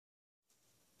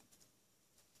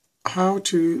how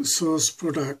to source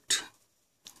product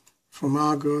from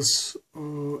Argos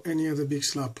or any other big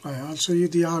supplier. I'll show you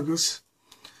the Argos.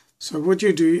 So what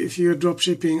you do if you're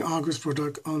dropshipping Argos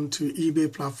product onto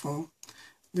eBay platform,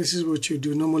 this is what you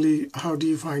do. Normally, how do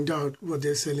you find out what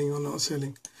they're selling or not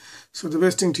selling? So the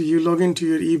best thing to you log into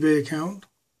your eBay account.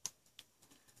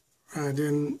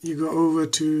 Then you go over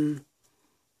to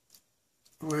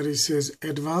where it says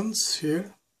advanced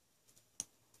here.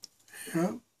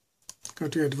 Yeah, go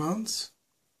to advanced.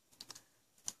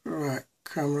 Right,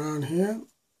 come around here.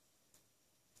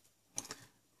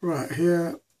 Right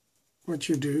here, what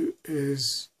you do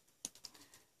is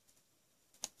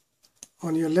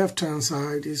on your left hand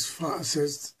side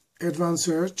says advanced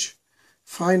search,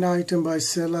 find item by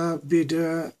seller,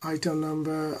 bidder, item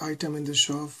number, item in the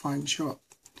shop, find shop.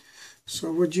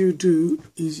 So what you do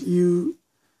is you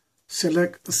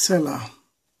select a seller.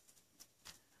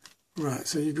 Right,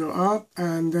 so you go up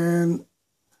and then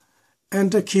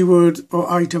enter keyword or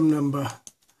item number.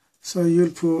 So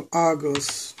you'll put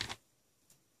Argos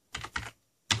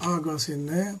in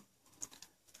there.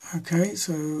 Okay,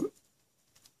 so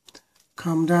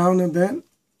come down a bit.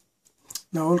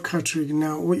 Now all category.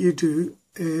 Now what you do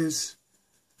is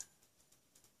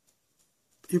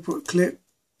you put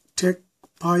tick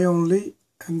buy only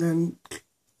and then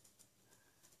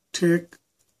tick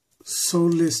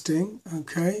sold listing.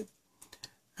 Okay,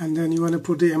 and then you want to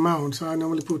put the amount. So I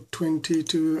normally put 20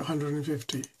 to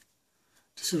 150.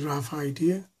 Just a rough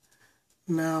idea.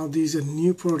 Now these are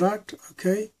new product.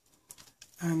 Okay,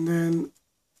 and then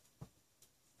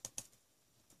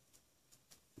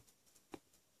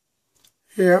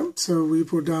here, so we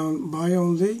put down buy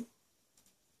only,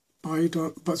 buy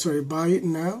it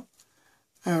now,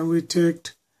 and we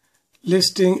take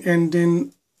listing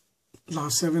ending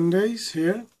last 7 days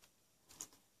here.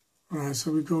 Right,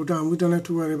 so we go down. We don't have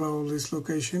to worry about all this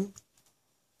location.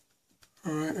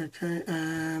 All right, okay,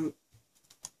 and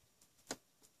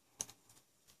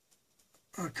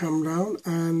I come down,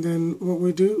 and then what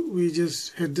we do, we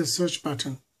just hit the search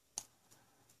button.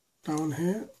 Down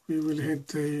here, we will hit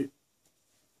the.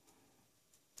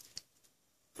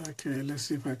 Okay, let's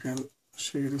see if I can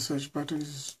show you the search button.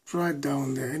 It's right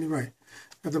down there. Anyway,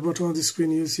 at the bottom of the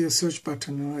screen, you see a search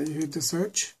button. Right? You hit the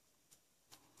search.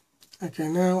 Okay,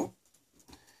 now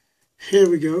here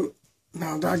we go.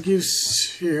 Now that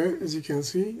gives here, as you can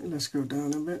see. Let's go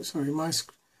down a bit. Sorry,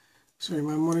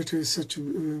 my monitor is such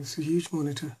it's a huge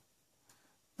monitor.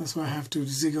 That's why I have to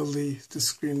ziggle the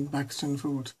screen back and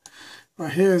forward.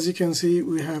 Right here, as you can see,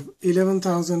 we have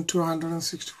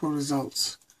 11,264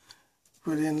 results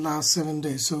within last 7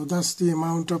 days. So that's the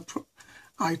amount of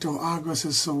item Argos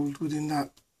has sold within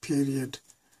that period.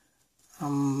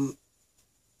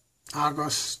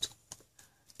 Argos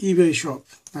eBay shop,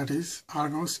 that is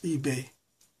Argos eBay.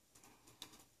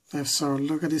 They've sold,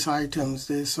 look at these items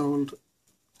they sold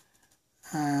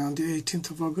on the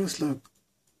 18th of August. Look,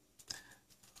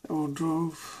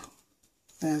 wardrobe,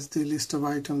 there's the list of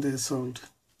items they sold.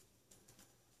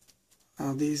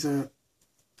 Now these are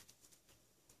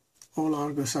all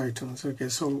Argos items. Okay,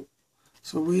 so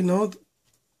we know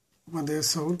what they're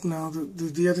sold. Now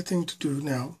the other thing to do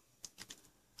now,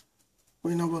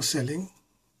 we know about selling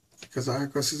because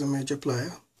Argos is a major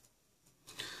player.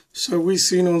 So we've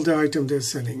seen all the items they're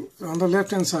selling. On the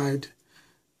left hand side,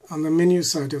 on the menu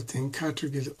side of things,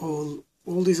 category, all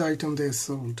these items they're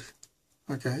sold.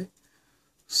 Okay,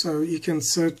 so you can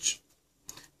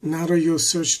narrow your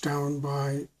search down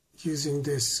by using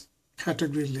this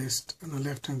category list on the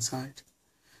left hand side.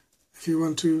 If you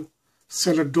want to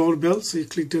sell a doorbell, so you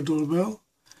click the doorbell,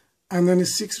 and then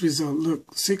it's 6 results.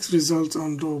 Look, 6 results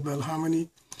on doorbell, how many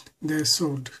they're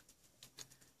sold.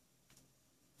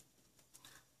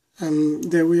 And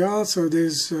there we are. So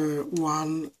there's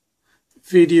one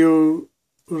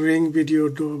ring video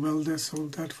doorbell, they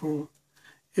sold that for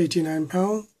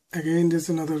 £89. Again, there's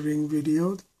another ring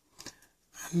video,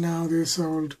 and now they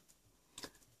sold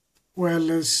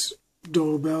wireless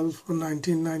doorbell for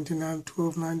 $19.99,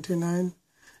 $12.99.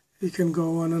 You can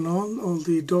go on and on. All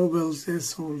the doorbells they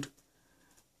sold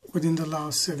within the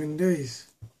last 7 days.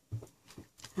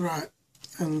 Right,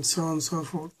 and so on and so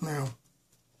forth. Now,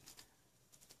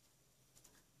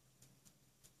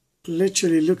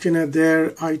 literally looking at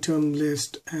their item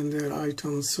list and their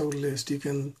item sold list, you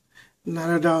can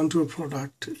narrow down to a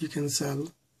product you can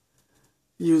sell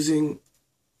using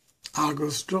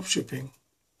Argos dropshipping.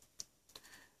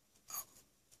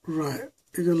 Right,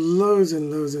 you got loads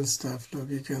and loads of stuff. Look,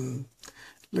 you can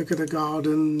look at the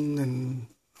garden and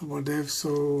what they've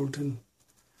sold and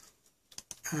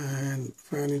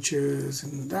furnitures,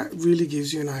 and that really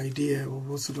gives you an idea of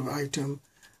what sort of item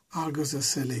Argos are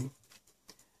selling.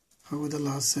 over the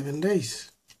last 7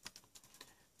 days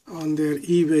on their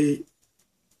eBay,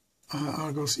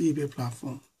 Argos eBay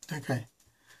platform. Okay,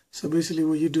 so basically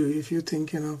what you do, if you're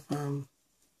thinking of,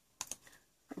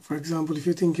 for example, if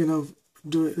you're thinking of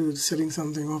selling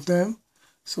something off them,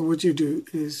 so what you do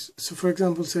is, so for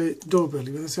example, say doorbell,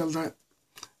 you're going to sell that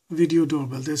video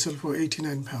doorbell, they sell for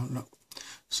 £89 now.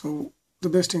 So the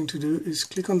best thing to do is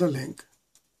click on the link,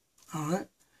 alright,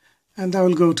 and that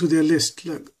will go to their list.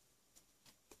 Look,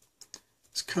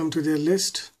 let's come to their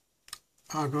list,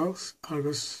 Argos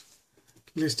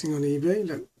listing on eBay.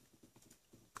 Look,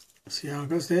 see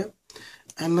Argos there,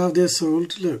 and now they're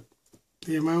sold. Look,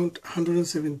 the amount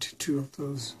 172 of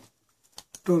those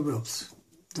doorbells,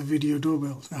 the video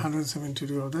doorbells,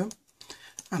 172 of them.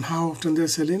 And how often they're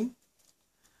selling?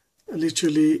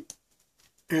 Literally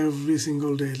every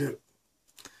single day. Look,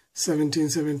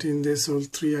 17 they sold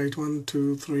 3 items, 1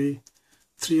 2 3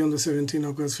 on the 17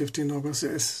 August, 15 August.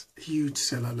 It's huge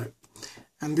seller. Look,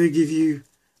 and they give you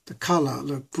the color.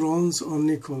 Look, bronze or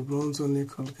nickel,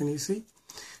 can you see?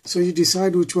 So you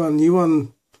decide which one you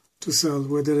want to sell,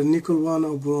 whether a nickel one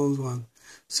or bronze one.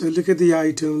 So look at the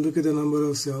item, look at the number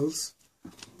of sales,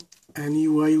 and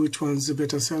you weigh which one's the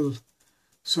better sell.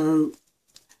 So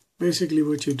basically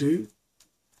what you do,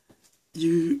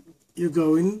 you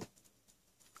go in,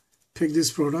 pick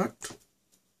this product,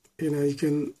 you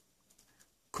can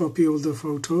copy all the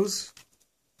photos,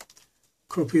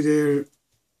 copy the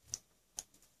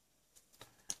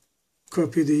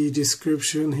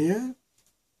description here,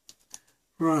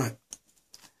 right?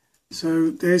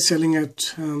 So they're selling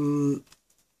at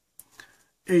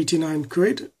 89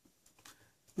 quid.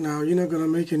 Now you're not going to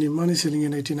make any money selling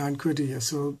at 89 quid here.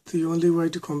 So the only way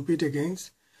to compete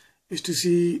against is to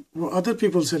see what other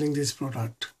people selling this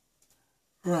product.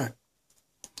 Right.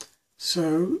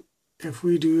 So if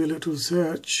we do a little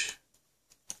search,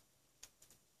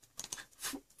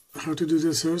 how to do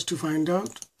the search to find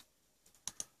out.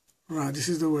 Right, this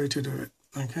is the way to do it.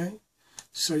 Okay.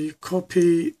 So you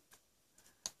copy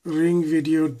Ring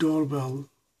video doorbell,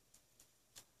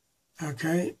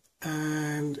 okay,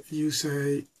 and you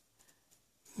say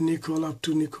nickel up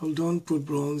to nickel. Don't put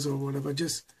bronze or whatever,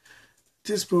 just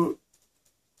put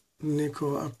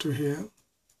nickel up to here.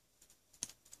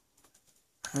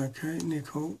 Okay,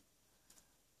 nickel.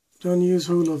 Don't use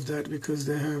whole of that because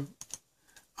they have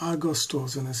Argos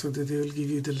stores in it, so that they will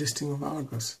give you the listing of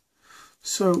Argos.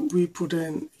 So we put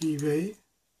in eBay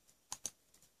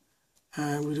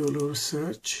and we do a little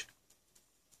search.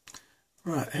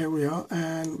 Right, here we are,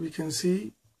 and we can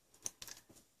see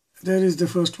there is the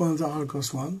first one, the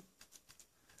Argos one.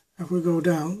 If we go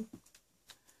down,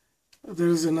 there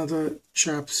is another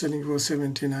chap selling for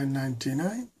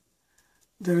 $79.99.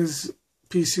 There is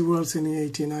PC World selling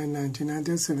 $89.99.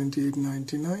 There's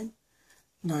 $78.99.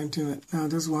 Now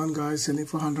there's one guy selling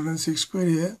for 106 quid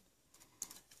here.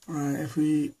 Right, if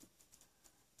we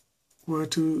were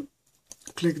to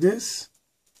click this,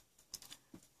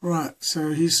 right,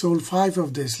 so he sold 5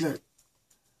 of this. Look,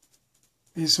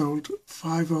 he sold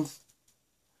 5 of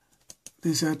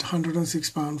this at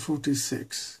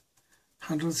 £106.46.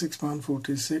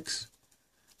 £106.46.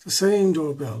 The same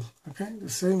doorbell, okay, the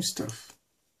same stuff.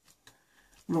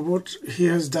 But what he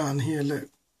has done here, look,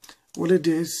 what it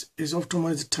is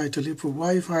optimize the title. He put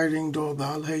Wi-Fi ring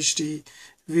doorbell, HD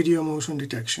video motion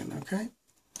detection, okay.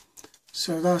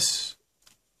 So that's,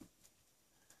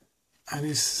 and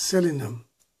he's selling them.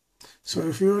 So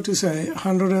if you were to say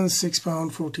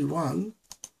 £106.41,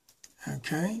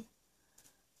 okay,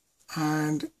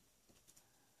 and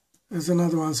there's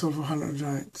another one sold for 100,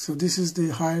 right? So this is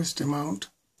the highest amount,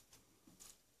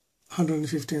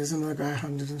 115, isn't that guy,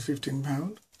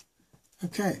 £115,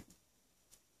 okay.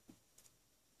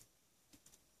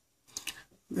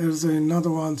 There's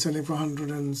another one selling for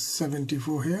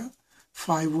 174 here,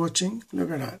 5 watching,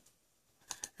 look at that.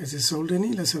 Is it sold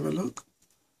any? Let's have a look.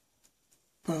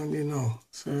 Apparently no.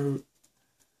 So,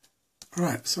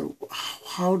 right, so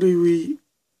how do we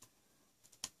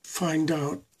find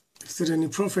out if there's any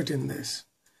profit in this?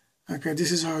 Okay,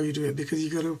 this is how you do it, because you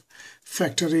got to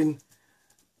factor in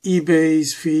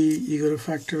eBay's fee, you got to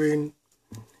factor in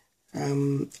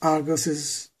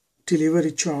Argos's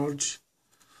delivery charge.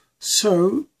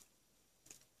 So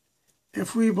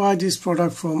if we buy this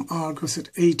product from Argos at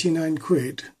 89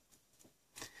 quid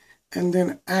and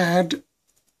then add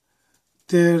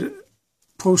their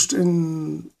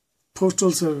postal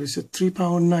service at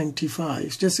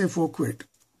 £3.95, just say 4 quid,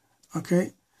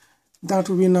 okay, that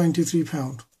will be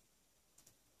 £93.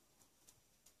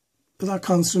 That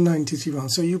comes to £93.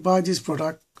 So you buy this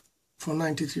product for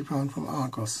 £93 from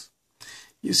Argos.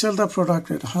 You sell that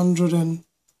product at 100 and,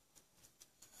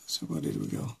 so where did we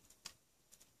go?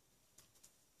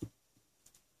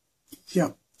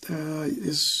 Yeah,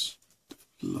 is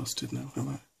lost it now, have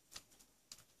I?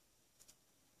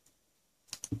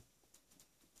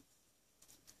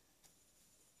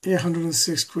 Yeah,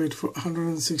 106 quid for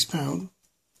 £106.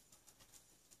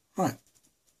 Right.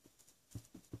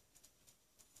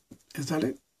 Is that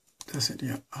it? That's it,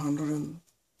 yeah. 100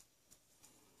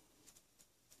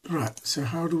 Right, so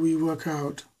how do we work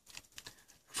out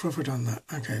profit on that?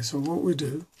 Okay, so what we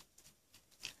do,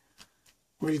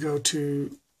 we'll go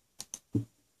to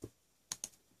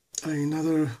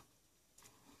another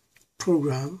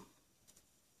program.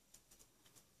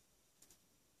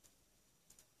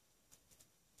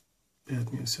 Bear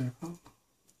with me a second.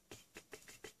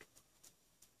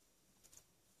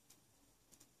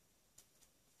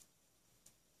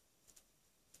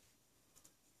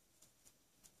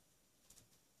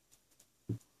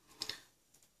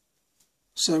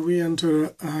 So we enter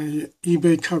a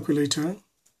eBay calculator,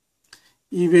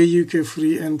 eBay UK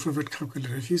free and profit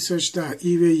calculator. If you search that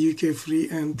eBay UK free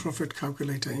and profit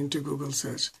calculator into Google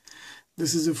search,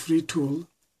 this is a free tool,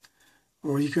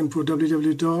 or you can put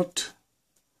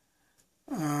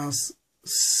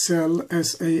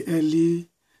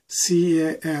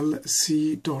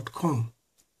www.salec.com.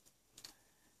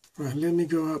 Right, let me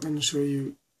go up and show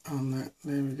you on that.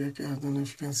 There we go. I don't know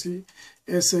if you can see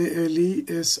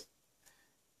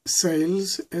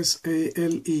sales,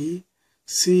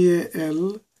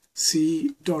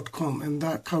 SALECALC.com, and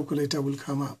that calculator will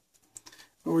come up,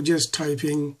 or just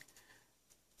typing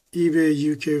eBay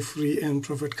UK free and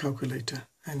profit calculator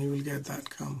and you will get that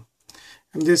come.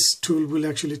 And this tool will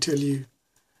actually tell you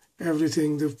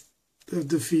everything, the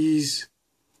fees,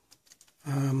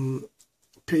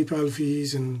 PayPal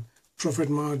fees and profit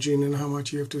margin and how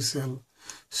much you have to sell.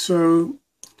 So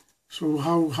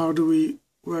how do we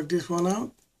work this one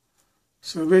out?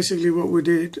 So basically what we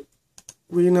did,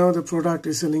 we know the product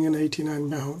is selling at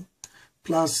 £89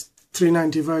 plus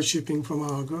 £3.95 shipping from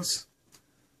Argos.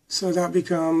 So that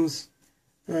becomes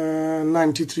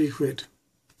 93 quid.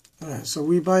 Alright, so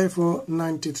we buy for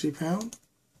 £93.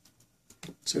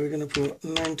 So we're going to put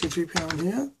 £93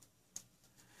 here.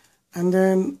 And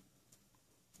then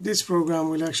this program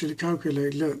will actually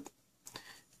calculate, look,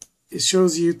 it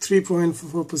shows you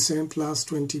 3.4% plus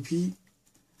 20p.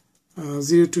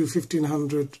 0 to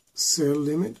 1500 sale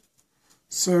limit.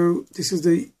 So this is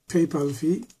the PayPal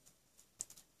fee,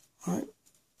 right?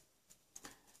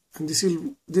 And this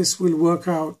will work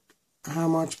out how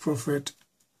much profit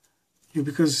you,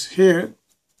 because here,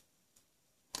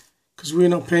 because we're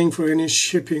not paying for any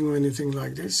shipping or anything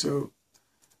like this, so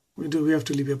we have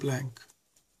to leave it blank,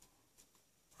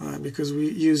 right? Because we're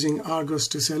using Argos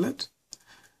to sell it.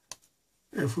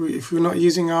 If we're not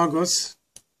using Argos,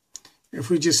 if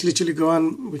we just literally go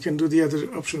on, we can do the other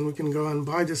option. We can go and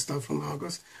buy the stuff from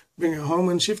Argos, bring it home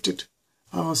and shift it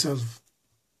ourselves.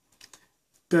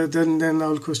 But then that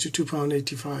will cost you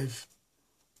 £2.85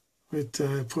 with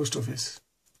post office,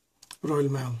 Royal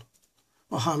Mail,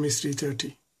 or Harmis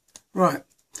 330. Right.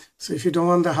 So if you don't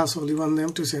want the hassle, you want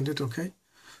them to send it, okay?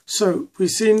 So we've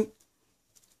seen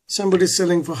somebody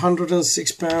selling for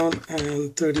 £106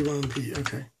 and 31p.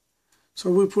 Okay. So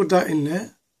we put that in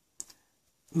there.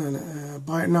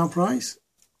 Buy it now price.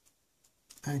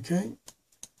 Okay,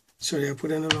 sorry, I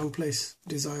put in the wrong place.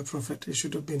 Desired profit, it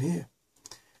should have been here.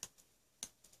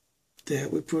 There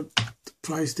we put the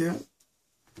price there.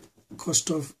 Cost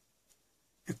of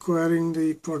acquiring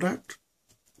the product,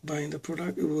 buying the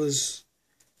product, it was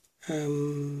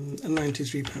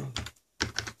 £93.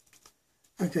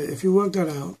 Okay, if you work that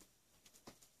out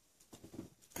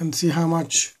and see how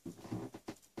much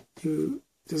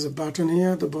there's a button here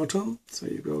at the bottom, so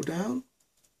you go down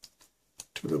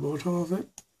to the bottom of it,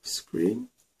 screen,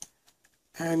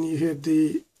 and you hit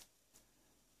the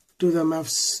do the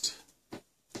math,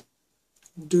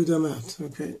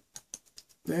 okay,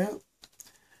 there,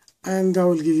 and that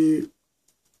will give you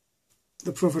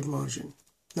the profit margin.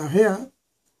 Now here,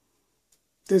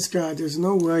 this guy, there's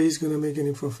no way he's going to make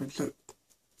any profit. Look,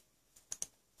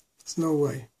 there's no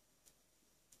way.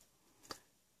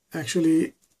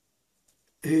 Actually,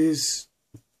 is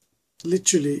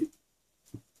literally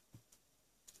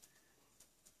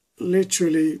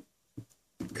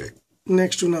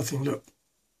next to nothing. Look,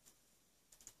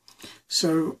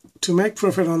 so to make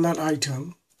profit on that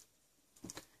item,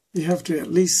 you have to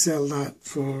at least sell that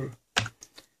for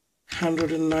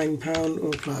 £109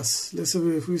 or plus. Let's say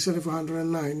if we sell it for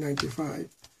 £109.95,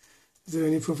 is there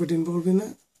any profit involved in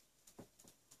that?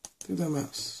 Do the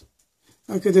maths.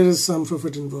 Okay, there is some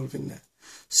profit involved in that.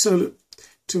 So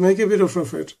to make a bit of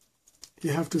profit,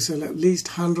 you have to sell at least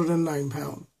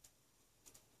 £109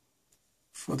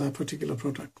 for that particular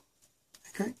product.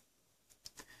 Okay.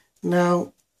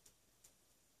 Now,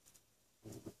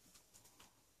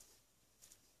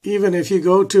 even if you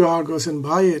go to Argos and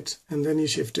buy it and then you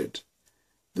shift it,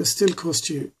 they still cost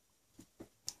you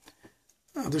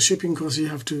the shipping cost you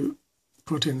have to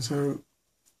put in. So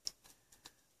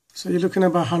you're looking at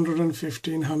about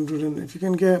 115, if you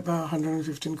can get about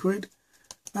 115 quid,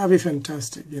 that'd be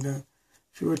fantastic. You know,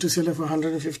 if you were to sell it for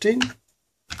 115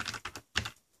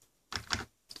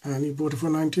 and you bought it for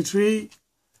 93,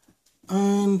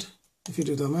 and if you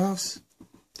do the maths,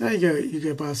 there you go, you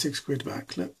get about 6 quid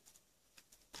back. Look.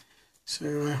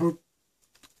 So I hope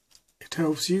it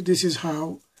helps you. This is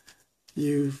how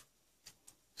you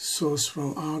source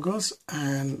from Argos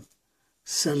and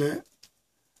sell it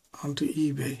onto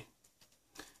eBay.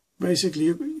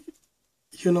 Basically,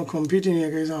 you're not competing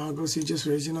against Argos, you're just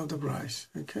raising up the price,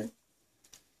 okay?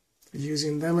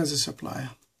 Using them as a supplier.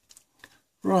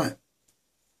 Right.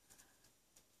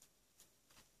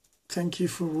 Thank you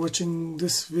for watching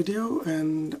this video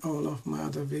and all of my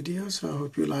other videos. I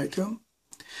hope you like them.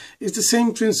 It's the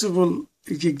same principle,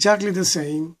 it's exactly the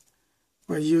same.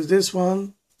 When you use this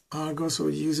one, Argos, or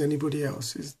use anybody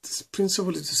else. The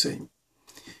principle is the same.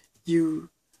 You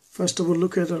first of all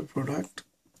look at a product,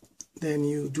 then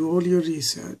you do all your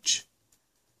research,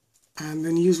 and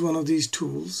then use one of these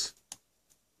tools,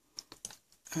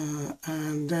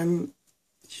 and then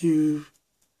you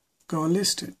go and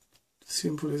list it.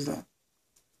 Simple as that.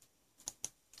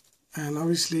 And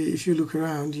obviously, if you look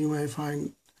around, you may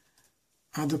find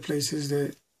other places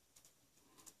that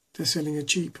they're selling it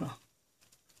cheaper.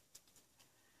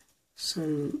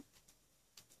 So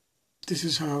this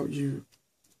is how you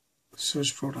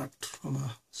search product from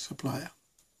a supplier.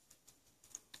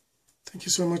 Thank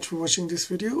you so much for watching this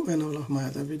video and all of my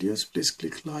other videos. Please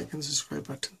click like and subscribe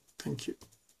button. Thank you.